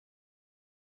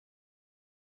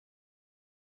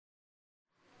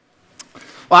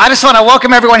Well, I just want to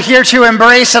welcome everyone here to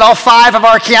Embrace at all 5 of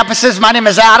our campuses. My name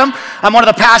is Adam. I'm one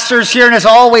of the pastors here, and as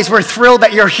always, we're thrilled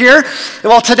that you're here.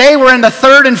 Well, today we're in the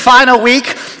 3rd and final week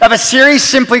of a series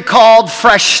simply called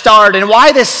Fresh Start. And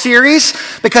why this series?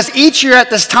 Because each year at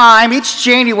this time, each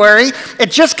January,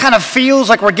 it just kind of feels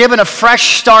like we're given a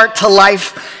fresh start to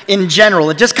life in general.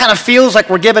 It just kind of feels like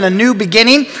we're given a new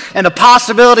beginning, and the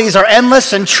possibilities are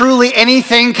endless, and truly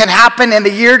anything can happen in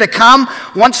the year to come.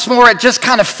 Once more, it just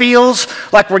kind of feels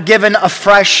like we're given a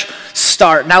fresh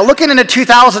start. Now, looking into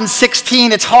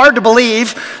 2016, it's hard to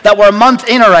believe that we're a month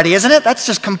in already, isn't it? That's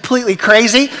just completely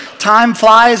crazy. Time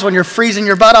flies when you're freezing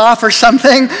your butt off or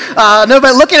something. No,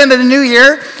 but looking into the new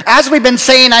year, as we've been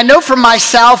saying, I know for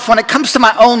myself, when it comes to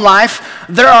my own life,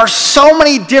 there are so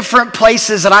many different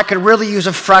places that I could really use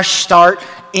a fresh start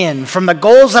in. From the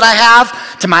goals that I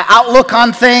have to my outlook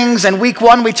on things. And week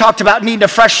 1, we talked about needing a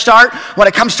fresh start when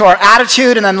it comes to our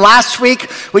attitude. And then last week,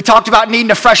 we talked about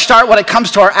needing a fresh start when it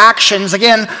comes to our actions.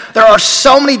 Again, there are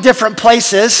so many different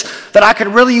places that I could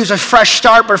really use a fresh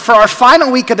start. But for our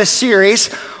final week of the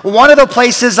series, one of the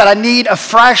places that I need a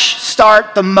fresh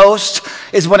start the most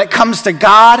is when it comes to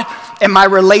God and my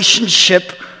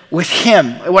relationship with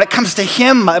Him. When it comes to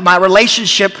Him, my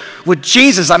relationship with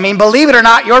Jesus. I mean, believe it or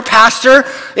not, your pastor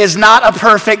is not a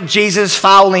perfect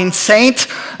Jesus-following saint.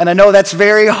 And I know that's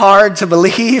very hard to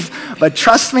believe, but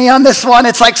trust me on this one.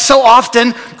 It's like so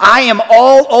often I am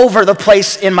all over the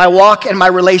place in my walk and my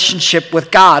relationship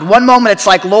with God. One moment it's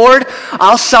like, Lord,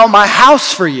 I'll sell my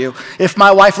house for you, if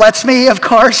my wife lets me, of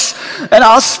course. And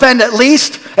I'll spend at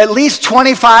least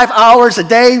 25 hours a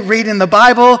day reading the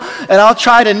Bible, and I'll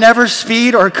try to never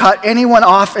speed or cut anyone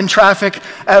off in traffic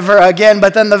ever again.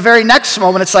 But then the very next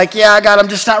moment, it's like, yeah, God, I'm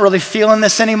just not really feeling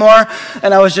this anymore.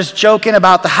 And I was just joking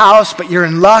about the house, but you're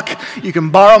in luck. You can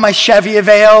borrow my Chevy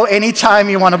Aveo anytime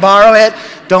you want to borrow it.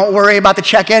 Don't worry about the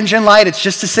check engine light. It's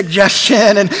just a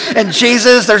suggestion. And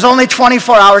Jesus, there's only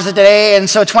 24 hours a day, and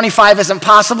so 25 isn't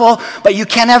possible, but you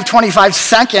can have 25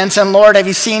 seconds. And Lord, have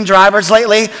you seen drivers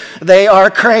lately? They are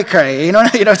cray-cray. You know,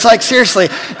 it's like, seriously,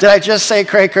 did I just say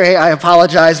cray-cray? I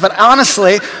apologize. But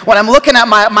honestly, when I'm looking at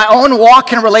my own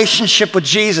walk and relationship with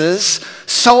Jesus,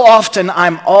 so often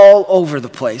I'm all over the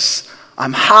place.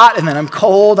 I'm hot, and then I'm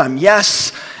cold. I'm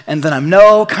yes, and then I'm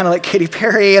no, kind of like Katy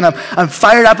Perry. And I'm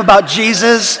fired up about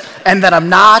Jesus, and then I'm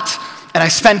not. And I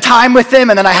spend time with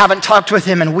Him, and then I haven't talked with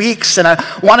Him in weeks. And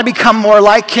I want to become more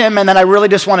like Him, and then I really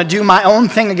just want to do my own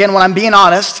thing again. When I'm being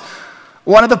honest,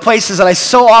 one of the places that I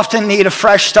so often need a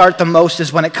fresh start the most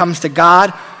is when it comes to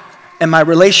God and my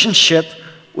relationship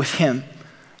with Him.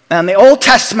 Now, in the Old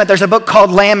Testament, there's a book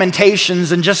called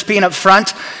Lamentations, and just being up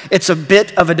front, it's a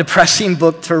bit of a depressing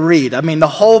book to read. I mean, the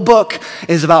whole book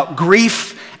is about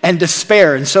grief and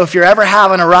despair. And so if you're ever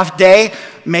having a rough day,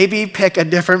 maybe pick a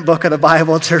different book of the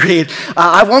Bible to read.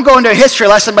 I won't go into a history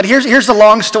lesson, but here's the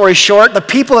long story short. The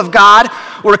people of God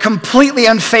were completely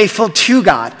unfaithful to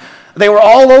God. They were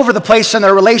all over the place in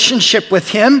their relationship with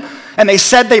Him, and they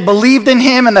said they believed in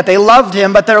Him and that they loved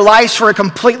Him, but their lives were a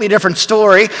completely different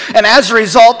story. And as a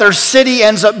result, their city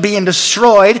ends up being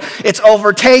destroyed. It's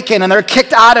overtaken, and they're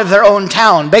kicked out of their own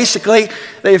town. Basically,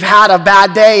 they've had a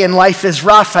bad day and life is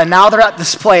rough, and now they're at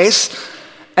this place,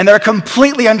 and they're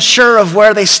completely unsure of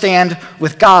where they stand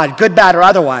with God, good, bad, or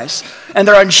otherwise. And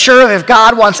they're unsure of if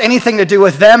God wants anything to do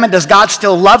with them, and does God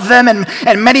still love them? And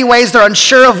in many ways, they're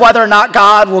unsure of whether or not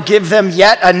God will give them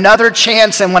yet another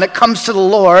chance. And when it comes to the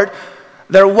Lord,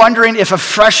 they're wondering if a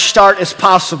fresh start is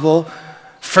possible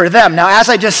for them. Now, as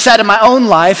I just said, in my own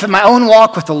life, in my own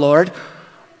walk with the Lord,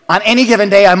 on any given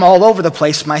day, I'm all over the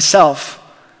place myself.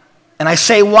 And I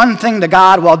say one thing to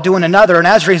God while doing another, and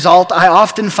as a result, I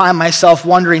often find myself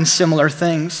wondering similar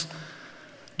things.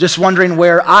 Just wondering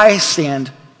where I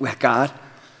stand with God,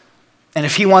 and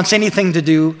if He wants anything to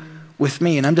do with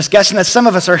me. And I'm just guessing that some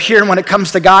of us are here, and when it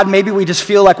comes to God, maybe we just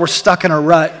feel like we're stuck in a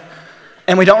rut,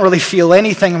 and we don't really feel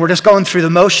anything, and we're just going through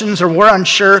the motions, or we're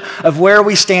unsure of where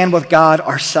we stand with God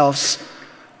ourselves.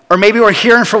 Or maybe we're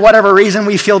here, and for whatever reason,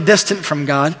 we feel distant from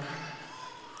God.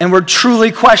 And we're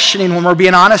truly questioning, when we're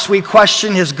being honest, we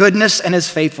question His goodness and His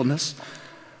faithfulness.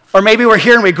 Or maybe we're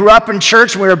here and we grew up in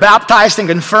church and we were baptized and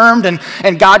confirmed,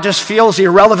 and God just feels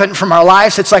irrelevant from our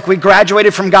lives. It's like we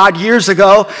graduated from God years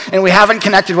ago and we haven't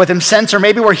connected with Him since. Or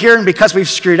maybe we're here and because we've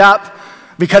screwed up,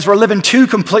 because we're living 2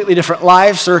 completely different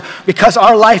lives, or because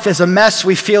our life is a mess,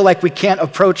 we feel like we can't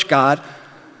approach God.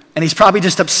 And He's probably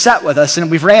just upset with us,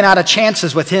 and we've ran out of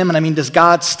chances with Him. And I mean, does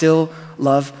God still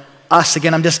love us?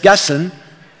 Again, I'm just guessing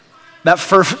that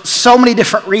for so many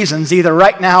different reasons, either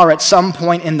right now or at some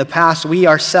point in the past, we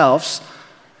ourselves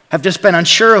have just been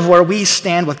unsure of where we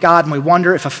stand with God, and we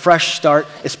wonder if a fresh start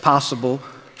is possible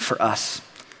for us.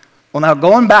 Well, now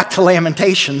going back to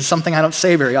Lamentations, something I don't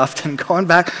say very often, going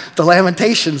back to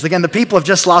Lamentations, again, the people have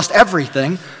just lost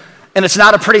everything, and it's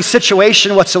not a pretty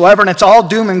situation whatsoever, and it's all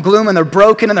doom and gloom, and they're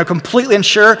broken, and they're completely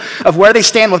unsure of where they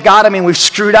stand with God. I mean, we've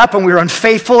screwed up, and we were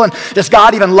unfaithful, and does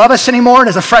God even love us anymore, and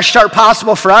is a fresh start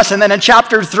possible for us? And then in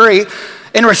chapter 3,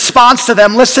 in response to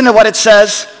them, listen to what it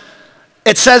says.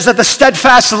 It says that the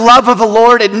steadfast love of the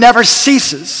Lord, it never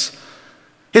ceases.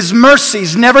 His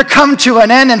mercies never come to an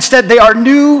end. Instead, they are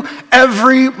new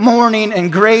every morning,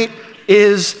 and great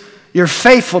is your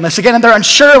faithfulness. Again, they're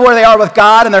unsure of where they are with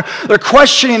God, and they're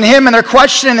questioning him, and they're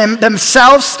questioning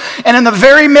themselves. And in the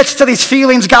very midst of these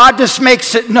feelings, God just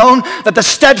makes it known that the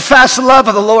steadfast love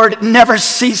of the Lord never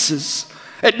ceases.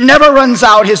 It never runs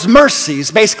out. His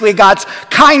mercies, basically God's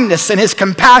kindness and his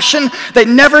compassion, they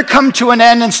never come to an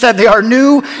end. Instead, they are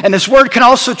new. And this word can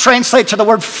also translate to the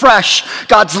word fresh.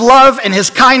 God's love and his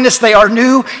kindness, they are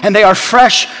new and they are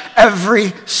fresh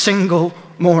every single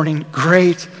morning.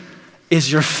 Great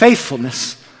is your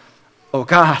faithfulness, oh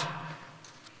God.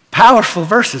 Powerful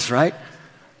verses, right?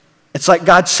 It's like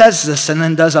God says this and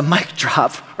then does a mic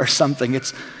drop or something.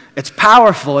 It's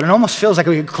powerful, and it almost feels like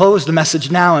we could close the message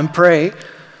now and pray.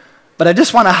 But I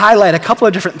just want to highlight a couple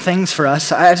of different things for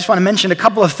us. I just want to mention a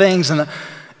couple of things, and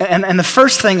the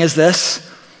first thing is this.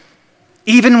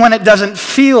 Even when it doesn't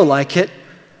feel like it,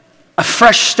 a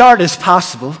fresh start is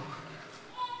possible.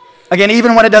 Again,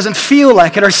 even when it doesn't feel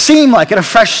like it or seem like it, a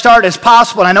fresh start is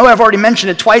possible. And I know I've already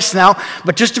mentioned it twice now,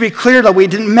 but just to be clear that we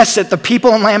didn't miss it, the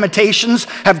people in Lamentations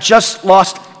have just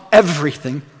lost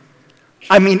everything.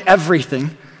 I mean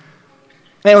everything.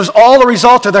 And it was all the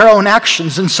result of their own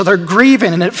actions, and so they're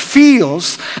grieving, and it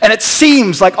feels, and it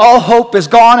seems like all hope is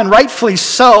gone, and rightfully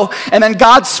so. And then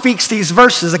God speaks these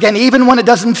verses, again, even when it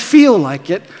doesn't feel like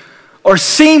it or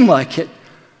seem like it,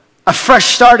 a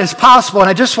fresh start is possible. And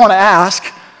I just want to ask,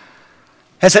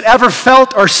 has it ever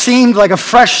felt or seemed like a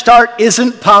fresh start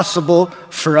isn't possible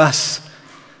for us?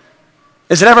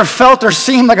 Has it ever felt or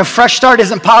seemed like a fresh start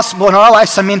isn't possible in our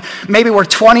lives? I mean, maybe we're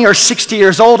 20 or 60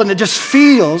 years old, and it just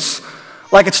feels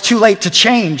like it's too late to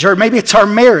change. Or maybe it's our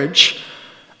marriage,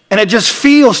 and it just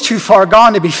feels too far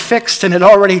gone to be fixed, and it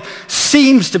already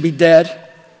seems to be dead.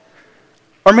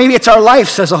 Or maybe it's our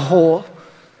lives as a whole,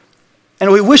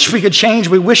 and we wish we could change,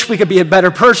 we wish we could be a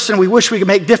better person, we wish we could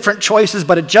make different choices,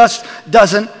 but it just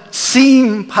doesn't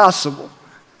seem possible.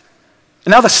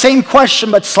 And now the same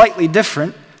question, but slightly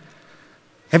different.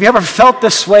 Have you ever felt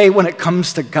this way when it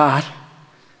comes to God?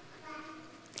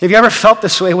 Have you ever felt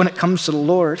this way when it comes to the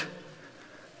Lord?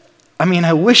 I mean,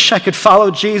 I wish I could follow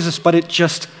Jesus, but it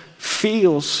just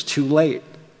feels too late.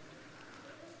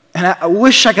 And I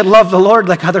wish I could love the Lord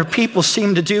like other people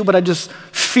seem to do, but I just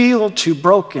feel too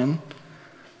broken.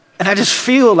 And I just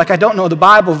feel like I don't know the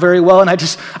Bible very well, and I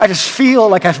just feel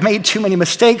like I've made too many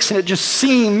mistakes, and it just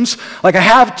seems like I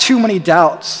have too many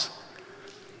doubts.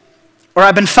 Or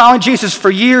I've been following Jesus for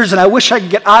years, and I wish I could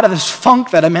get out of this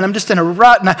funk that I'm in. I'm just in a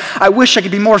rut, and I wish I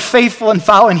could be more faithful in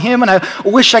following him, and I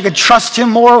wish I could trust him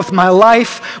more with my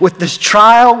life, with this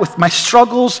trial, with my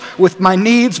struggles, with my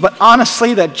needs, but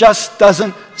honestly, that just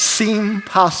doesn't seem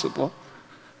possible.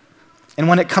 And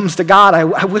when it comes to God,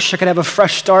 I wish I could have a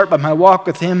fresh start, but my walk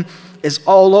with him is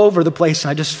all over the place,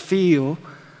 and I just feel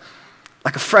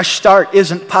like a fresh start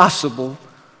isn't possible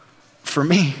for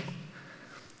me.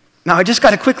 Now, I just got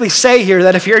to quickly say here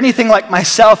that if you're anything like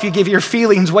myself, you give your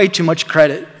feelings way too much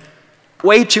credit.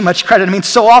 Way too much credit. I mean,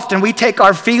 so often we take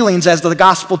our feelings as the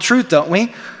gospel truth, don't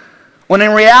we? When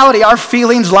in reality, our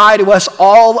feelings lie to us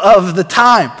all of the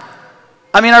time.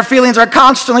 I mean, our feelings are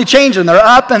constantly changing. They're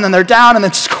up and then they're down and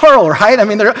then squirrel, right? I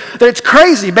mean, it's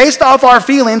crazy. Based off our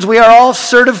feelings, we are all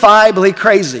certifiably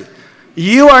crazy.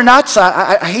 You are nuts.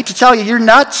 I hate to tell you, you're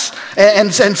nuts,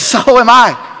 and so am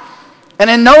I. And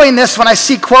in knowing this, when I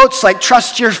see quotes like,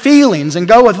 trust your feelings and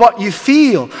go with what you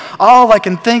feel, all I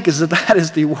can think is that is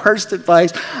the worst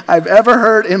advice I've ever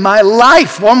heard in my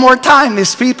life. One more time,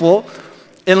 these people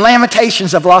in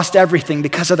Lamentations have lost everything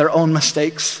because of their own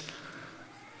mistakes.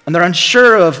 And they're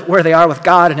unsure of where they are with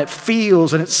God, and it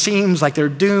feels and it seems like they're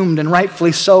doomed, and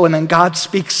rightfully so. And then God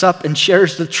speaks up and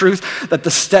shares the truth that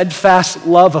the steadfast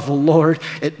love of the Lord,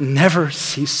 it never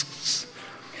ceases.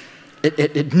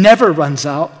 It never runs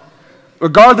out.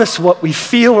 Regardless of what we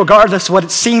feel, regardless of what it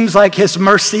seems like, his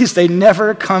mercies, they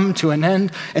never come to an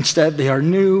end. Instead, they are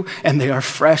new and they are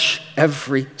fresh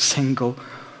every single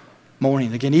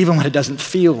morning. Again, even when it doesn't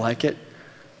feel like it,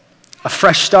 a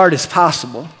fresh start is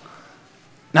possible.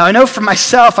 Now, I know for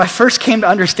myself, I first came to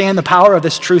understand the power of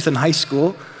this truth in high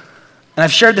school. And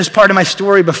I've shared this part of my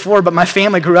story before, but my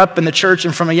family grew up in the church,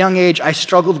 and from a young age, I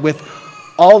struggled with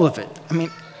all of it. I mean,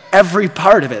 every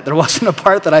part of it. There wasn't a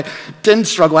part that I didn't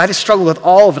struggle. I just struggled with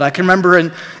all of it. I can remember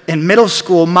in middle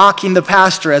school mocking the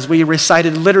pastor as we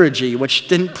recited liturgy, which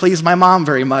didn't please my mom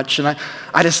very much. And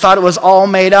I just thought it was all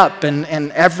made up, and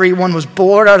everyone was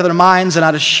bored out of their minds, and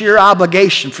out of sheer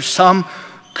obligation for some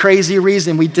crazy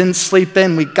reason, we didn't sleep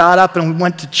in. We got up and we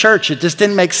went to church. It just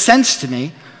didn't make sense to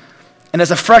me. And as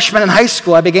a freshman in high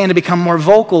school, I began to become more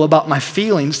vocal about my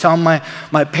feelings, telling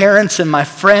my parents and my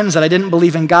friends that I didn't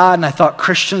believe in God and I thought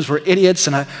Christians were idiots,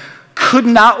 and I could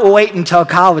not wait until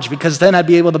college because then I'd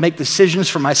be able to make decisions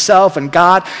for myself, and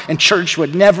God and church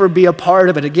would never be a part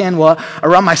of it again. Well,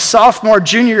 around my sophomore,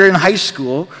 junior year in high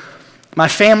school, my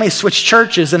family switched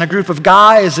churches, and a group of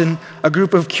guys and a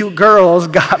group of cute girls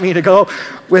got me to go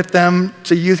with them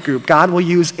to youth group. God will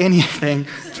use anything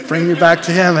to bring me back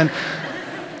to him.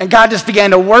 And God just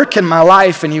began to work in my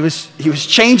life, and he was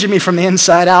changing me from the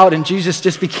inside out, and Jesus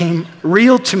just became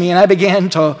real to me, and I began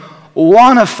to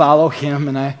want to follow him,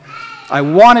 and I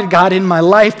wanted God in my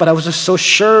life, but I was just so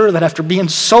sure that after being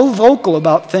so vocal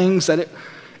about things that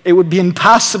it would be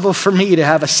impossible for me to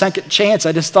have a second chance.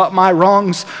 I just thought my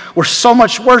wrongs were so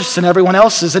much worse than everyone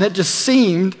else's, and it just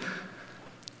seemed,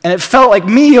 and it felt like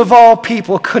me of all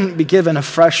people couldn't be given a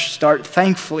fresh start.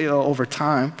 Thankfully, though, over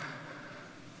time,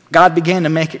 God began to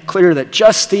make it clear that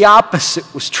just the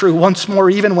opposite was true once more,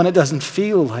 even when it doesn't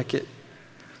feel like it.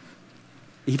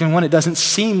 Even when it doesn't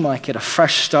seem like it, a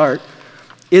fresh start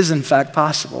is in fact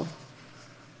possible.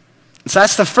 So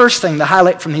that's the first thing to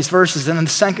highlight from these verses. And then the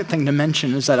second thing to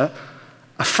mention is that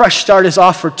a fresh start is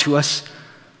offered to us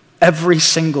every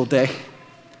single day.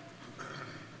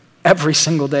 Every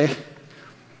single day.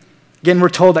 Again, we're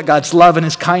told that God's love and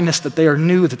his kindness, that they are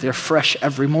new, that they're fresh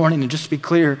every morning. And just to be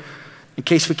clear, in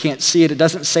case we can't see it, it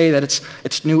doesn't say that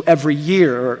it's new every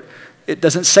year, or it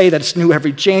doesn't say that it's new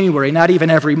every January, not even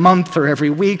every month or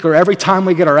every week or every time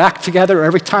we get our act together or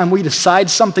every time we decide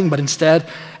something, but instead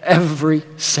every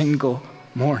single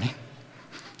morning,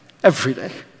 every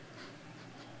day. And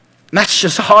that's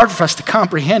just hard for us to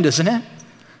comprehend, isn't it?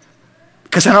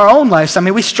 Because in our own lives,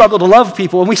 we struggle to love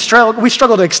people, and we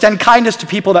struggle to extend kindness to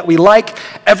people that we like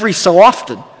every so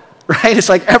often. Right? It's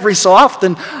like every so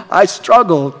often I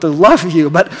struggle to love you,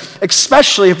 but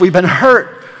especially if we've been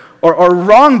hurt or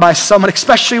wronged by someone,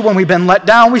 especially when we've been let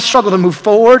down, we struggle to move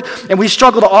forward, and we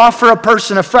struggle to offer a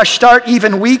person a fresh start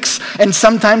even weeks and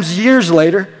sometimes years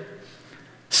later.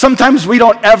 Sometimes we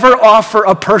don't ever offer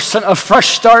a person a fresh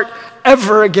start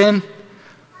ever again,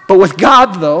 but with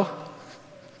God, though,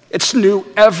 it's new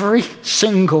every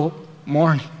single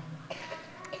morning,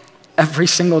 every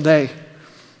single day.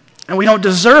 And we don't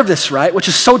deserve this, right? Which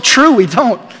is so true, we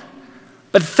don't.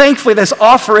 But thankfully, this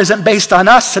offer isn't based on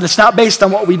us, and it's not based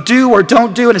on what we do or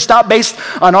don't do, and it's not based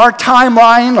on our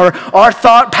timeline or our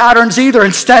thought patterns either.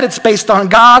 Instead, it's based on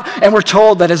God, and we're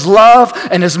told that his love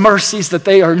and his mercies, that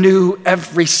they are new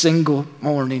every single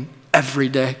morning, every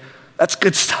day. That's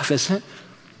good stuff, isn't it?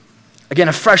 Again,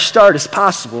 a fresh start is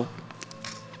possible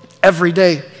every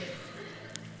day.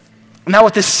 Now,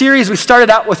 with this series, we started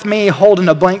out with me holding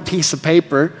a blank piece of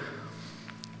paper.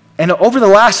 And over the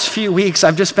last few weeks,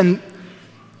 I've just been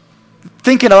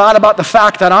thinking a lot about the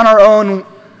fact that on our own,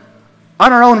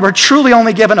 we're truly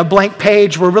only given a blank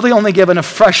page. We're really only given a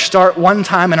fresh start one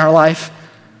time in our life.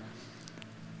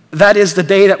 That is the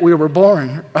day that we were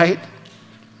born, right?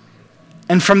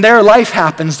 And from there, life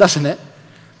happens, doesn't it?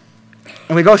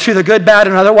 And we go through the good, bad,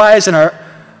 and otherwise, and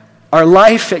our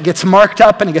life, it gets marked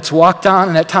up and it gets walked on,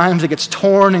 and at times it gets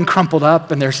torn and crumpled up,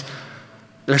 and there's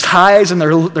highs and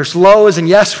there's lows, and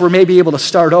yes, we're maybe able to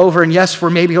start over, and yes, we're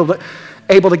maybe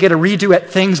able to get a redo at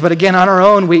things, but again, on our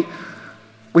own, we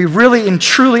really and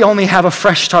truly only have a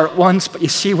fresh start once. But you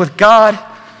see, with God,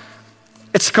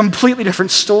 it's a completely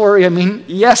different story.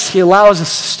 Yes, he allows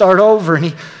us to start over,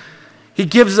 and he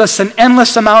gives us an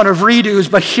endless amount of redos,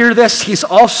 but hear this, he's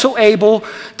also able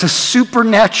to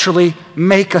supernaturally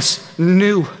make us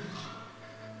new.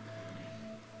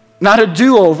 Not a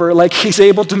do-over, like he's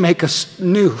able to make us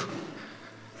new.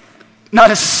 Not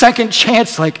a second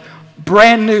chance, like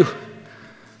brand new.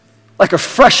 Like a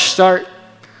fresh start.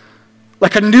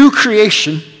 Like a new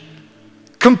creation.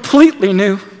 Completely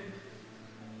new.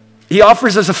 He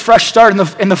offers us a fresh start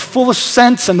in the fullest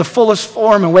sense and the fullest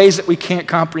form in ways that we can't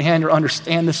comprehend or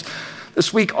understand.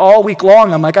 This week, all week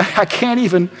long, I'm like, I just can't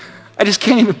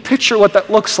even picture what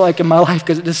that looks like in my life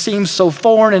because it just seems so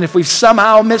foreign, and if we've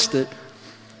somehow missed it,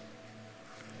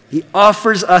 he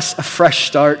offers us a fresh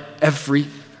start every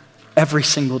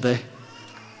single day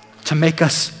to make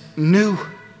us new.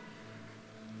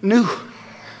 New.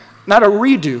 Not a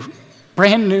redo,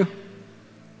 brand new.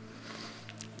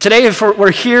 Today, if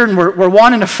we're here and we're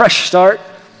wanting a fresh start,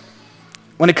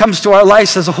 when it comes to our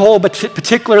lives as a whole, but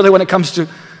particularly when it comes to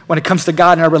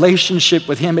God and our relationship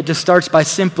with him, it just starts by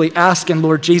simply asking,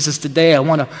 Lord Jesus, today I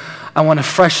want a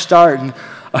fresh start, and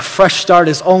a fresh start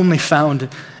is only found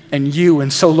in you.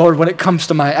 And so, Lord, when it comes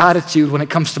to my attitude, when it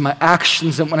comes to my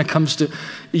actions, and when it comes to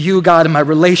you, God, and my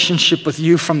relationship with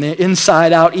you from the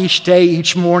inside out each day,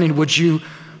 each morning, would you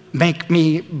make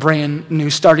me brand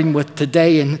new, starting with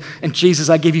today. And Jesus,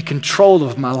 I give you control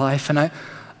of my life, and I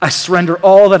surrender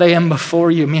all that I am before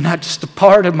you. I mean, not just a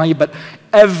part of me, but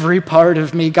every part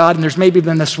of me, God. And there's maybe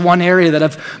been this one area that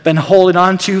I've been holding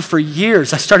on to for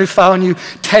years. I started following you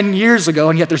 10 years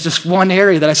ago, and yet there's just one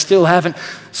area that I still haven't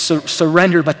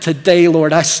surrendered. But today,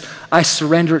 Lord, I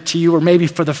surrender it to you. Or maybe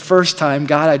for the first time,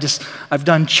 God, I've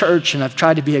done church and I've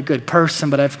tried to be a good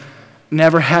person, but I've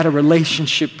never had a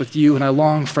relationship with you, and I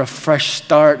long for a fresh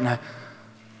start, and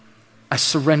I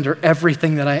surrender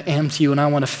everything that I am to you, and I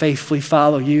want to faithfully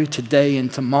follow you today and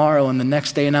tomorrow and the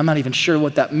next day. And I'm not even sure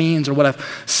what that means or what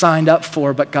I've signed up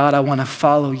for, but God, I want to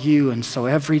follow you. And so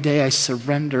every day I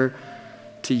surrender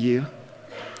to you.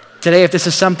 Today, if this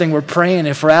is something we're praying,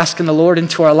 if we're asking the Lord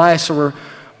into our lives, or we're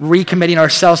recommitting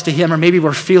ourselves to him, or maybe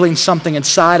we're feeling something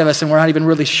inside of us and we're not even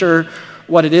really sure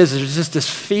what it is, there's just this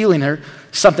feeling or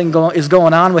something is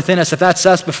going on within us. If that's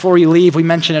us, before you leave, we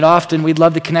mention it often, we'd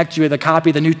love to connect you with a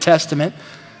copy of the New Testament.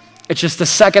 It's just the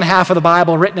second half of the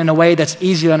Bible written in a way that's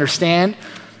easy to understand.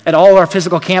 At all our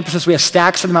physical campuses, we have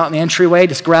stacks of them out in the entryway.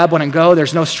 Just grab one and go.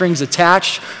 There's no strings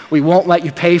attached. We won't let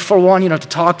you pay for one. You don't have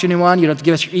to talk to anyone. You don't have to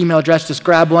give us your email address. Just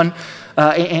grab one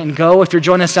and go. If you're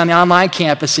joining us on the online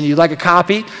campus and you'd like a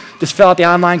copy, just fill out the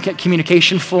online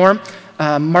communication form.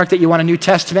 Mark that you want a New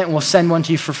Testament, and we'll send one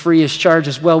to you for free as charged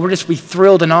as well. We're just be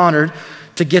thrilled and honored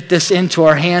to get this into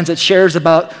our hands. It shares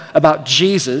about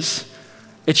Jesus.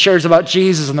 It shares about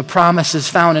Jesus and the promises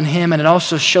found in him, and it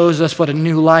also shows us what a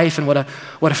new life and what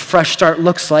a fresh start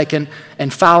looks like and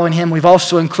following him. We've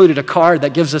also included a card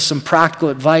that gives us some practical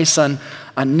advice on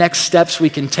next steps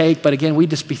we can take. But again, we'd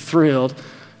just be thrilled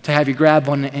to have you grab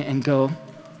one and go.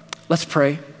 Let's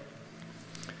pray.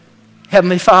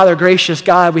 Heavenly Father, gracious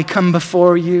God, we come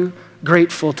before you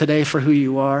grateful today for who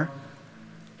you are.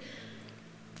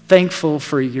 Thankful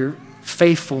for your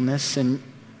faithfulness and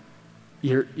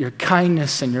your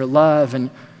kindness and your love and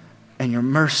your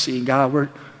mercy. God,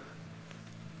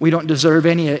 we don't deserve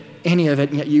any of it,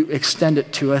 and yet you extend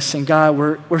it to us. And God,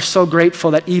 we're so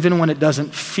grateful that even when it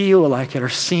doesn't feel like it or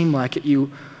seem like it,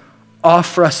 you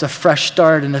offer us a fresh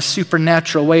start in a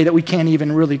supernatural way that we can't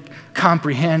even really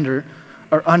comprehend or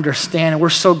understand. And we're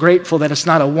so grateful that it's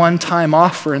not a one-time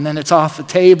offer and then it's off the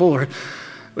table, or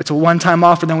it's a one-time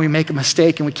offer, then we make a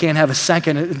mistake and we can't have a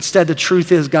second. Instead, the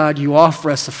truth is, God, you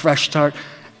offer us a fresh start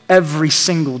every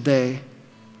single day.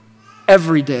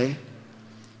 Every day.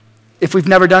 If we've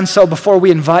never done so before, we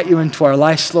invite you into our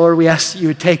lives, Lord. We ask that you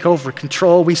would take over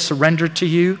control. We surrender to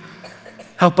you.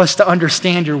 Help us to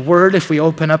understand your word. If we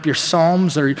open up your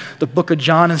Psalms or the book of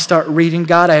John and start reading,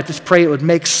 God, I just pray it would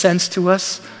make sense to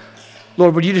us.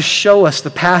 Lord, would you just show us the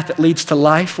path that leads to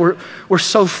life? We're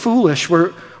so foolish.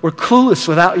 We're clueless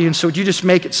without you. And so would you just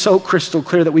make it so crystal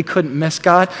clear that we couldn't miss,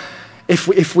 God?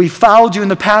 If we followed you in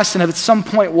the past and have at some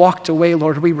point walked away,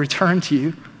 Lord, we return to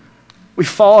you. We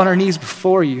fall on our knees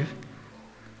before you.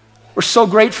 We're so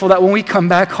grateful that when we come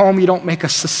back home, you don't make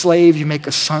us a slave, you make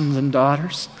us sons and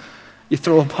daughters. You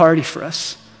throw a party for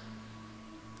us.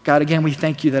 God, again, we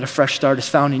thank you that a fresh start is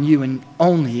found in you and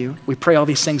only you. We pray all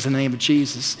these things in the name of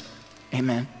Jesus.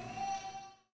 Amen.